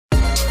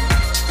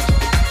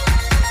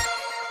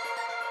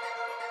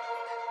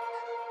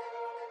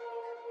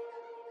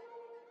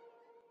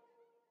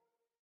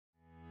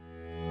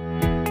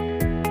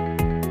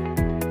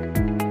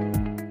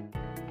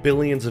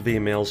Billions of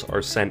emails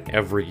are sent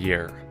every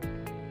year.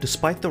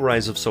 Despite the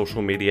rise of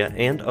social media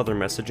and other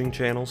messaging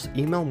channels,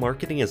 email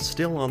marketing is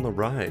still on the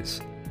rise.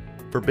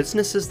 For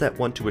businesses that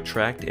want to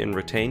attract and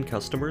retain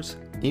customers,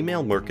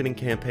 email marketing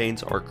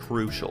campaigns are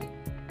crucial.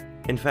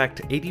 In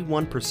fact,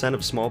 81%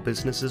 of small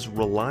businesses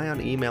rely on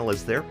email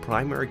as their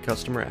primary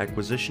customer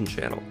acquisition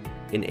channel,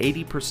 and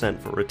 80%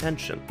 for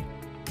retention.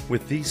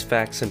 With these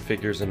facts and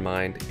figures in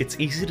mind, it's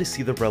easy to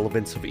see the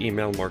relevance of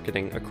email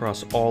marketing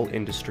across all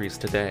industries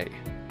today.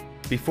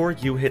 Before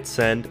you hit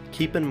send,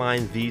 keep in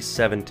mind these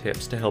 7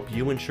 tips to help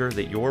you ensure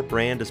that your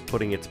brand is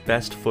putting its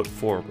best foot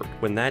forward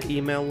when that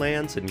email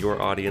lands in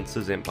your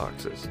audience's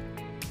inboxes.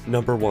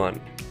 Number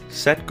 1.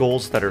 Set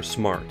goals that are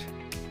smart.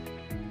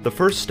 The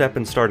first step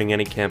in starting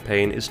any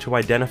campaign is to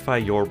identify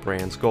your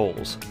brand's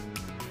goals.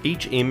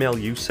 Each email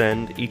you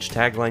send, each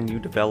tagline you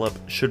develop,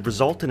 should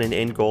result in an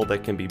end goal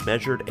that can be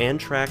measured and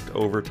tracked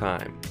over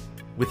time.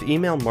 With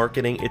email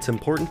marketing, it's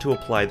important to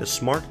apply the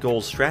SMART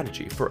goals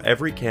strategy for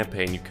every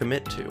campaign you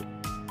commit to.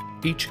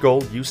 Each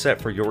goal you set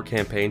for your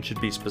campaign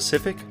should be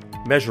specific,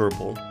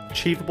 measurable,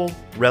 achievable,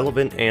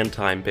 relevant, and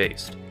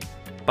time-based.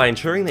 By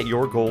ensuring that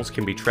your goals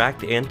can be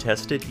tracked and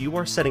tested, you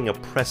are setting a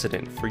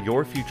precedent for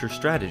your future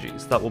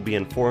strategies that will be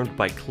informed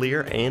by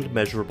clear and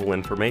measurable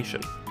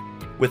information.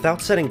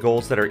 Without setting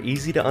goals that are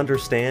easy to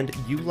understand,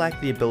 you lack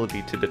the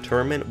ability to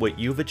determine what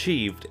you've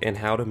achieved and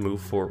how to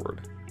move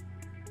forward.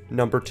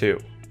 Number 2.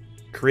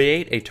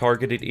 Create a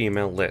targeted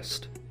email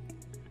list.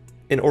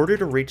 In order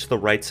to reach the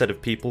right set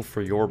of people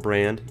for your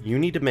brand, you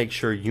need to make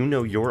sure you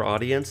know your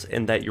audience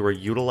and that you are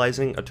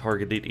utilizing a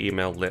targeted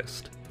email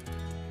list.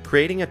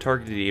 Creating a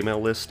targeted email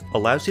list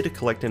allows you to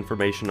collect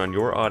information on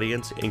your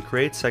audience and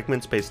create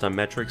segments based on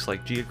metrics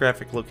like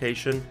geographic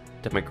location,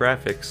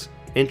 demographics,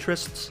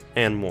 interests,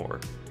 and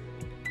more.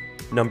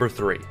 Number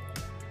 3.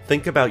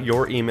 Think about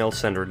your email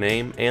sender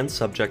name and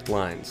subject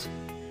lines.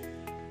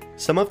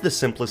 Some of the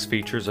simplest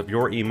features of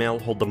your email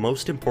hold the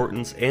most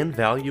importance and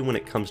value when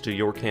it comes to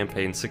your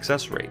campaign's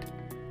success rate.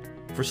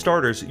 For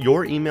starters,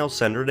 your email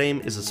sender name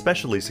is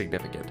especially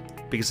significant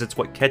because it's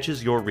what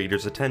catches your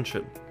reader's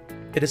attention.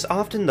 It is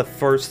often the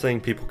first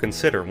thing people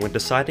consider when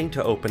deciding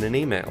to open an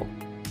email.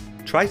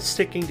 Try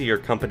sticking to your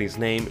company's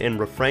name and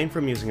refrain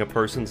from using a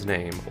person's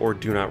name or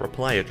do not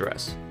reply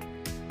address.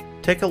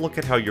 Take a look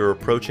at how you're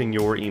approaching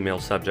your email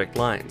subject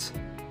lines.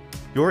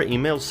 Your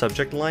email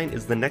subject line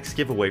is the next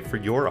giveaway for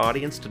your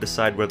audience to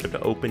decide whether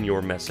to open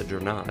your message or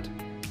not.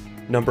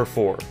 Number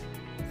 4.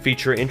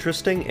 Feature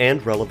interesting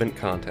and relevant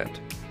content.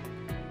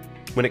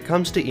 When it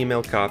comes to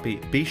email copy,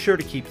 be sure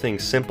to keep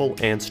things simple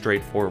and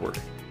straightforward.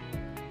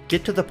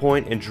 Get to the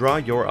point and draw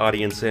your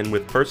audience in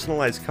with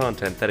personalized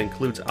content that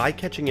includes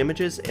eye-catching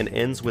images and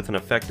ends with an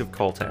effective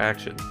call to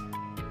action.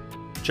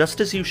 Just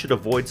as you should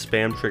avoid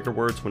spam trigger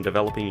words when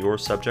developing your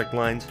subject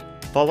lines,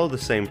 follow the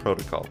same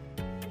protocol.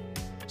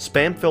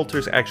 Spam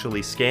filters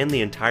actually scan the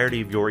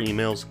entirety of your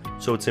emails,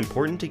 so it's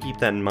important to keep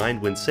that in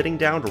mind when sitting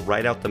down to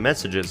write out the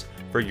messages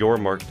for your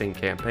marketing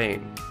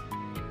campaign.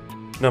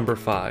 Number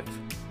 5.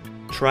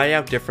 Try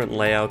out different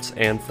layouts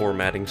and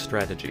formatting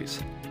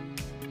strategies.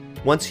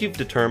 Once you've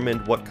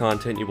determined what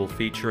content you will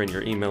feature in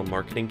your email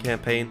marketing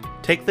campaign,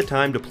 take the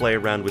time to play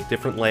around with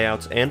different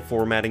layouts and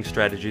formatting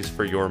strategies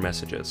for your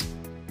messages.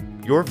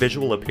 Your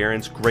visual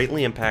appearance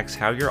greatly impacts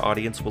how your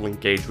audience will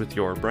engage with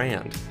your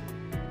brand.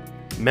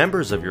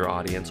 Members of your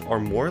audience are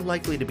more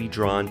likely to be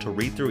drawn to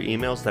read through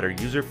emails that are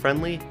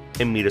user-friendly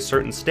and meet a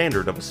certain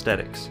standard of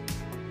aesthetics.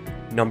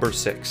 Number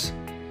 6.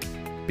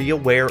 Be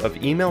aware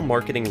of email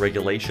marketing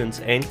regulations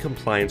and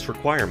compliance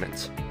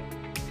requirements.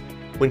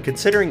 When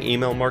considering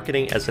email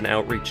marketing as an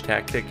outreach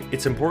tactic,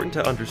 it's important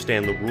to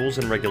understand the rules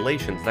and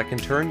regulations that can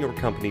turn your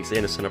company's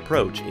innocent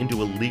approach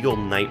into a legal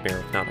nightmare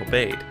if not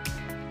obeyed.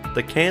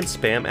 The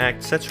CAN-SPAM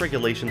Act sets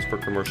regulations for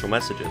commercial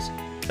messages,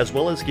 as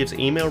well as gives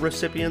email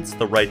recipients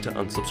the right to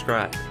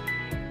unsubscribe.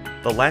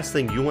 The last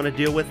thing you want to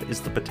deal with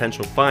is the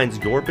potential fines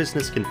your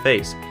business can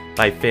face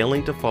by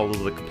failing to follow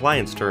the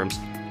compliance terms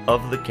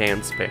of the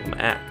CAN-SPAM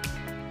Act.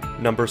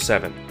 Number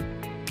 7.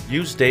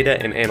 Use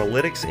data and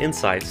analytics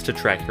insights to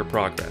track your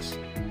progress.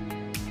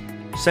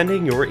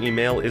 Sending your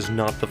email is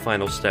not the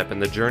final step in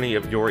the journey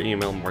of your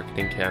email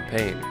marketing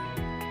campaign.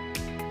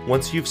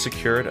 Once you've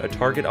secured a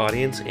target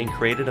audience and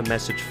created a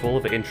message full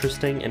of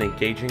interesting and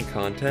engaging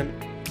content,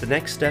 the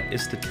next step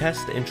is to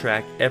test and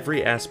track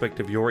every aspect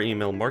of your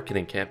email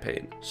marketing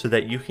campaign so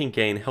that you can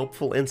gain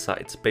helpful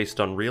insights based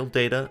on real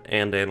data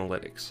and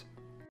analytics.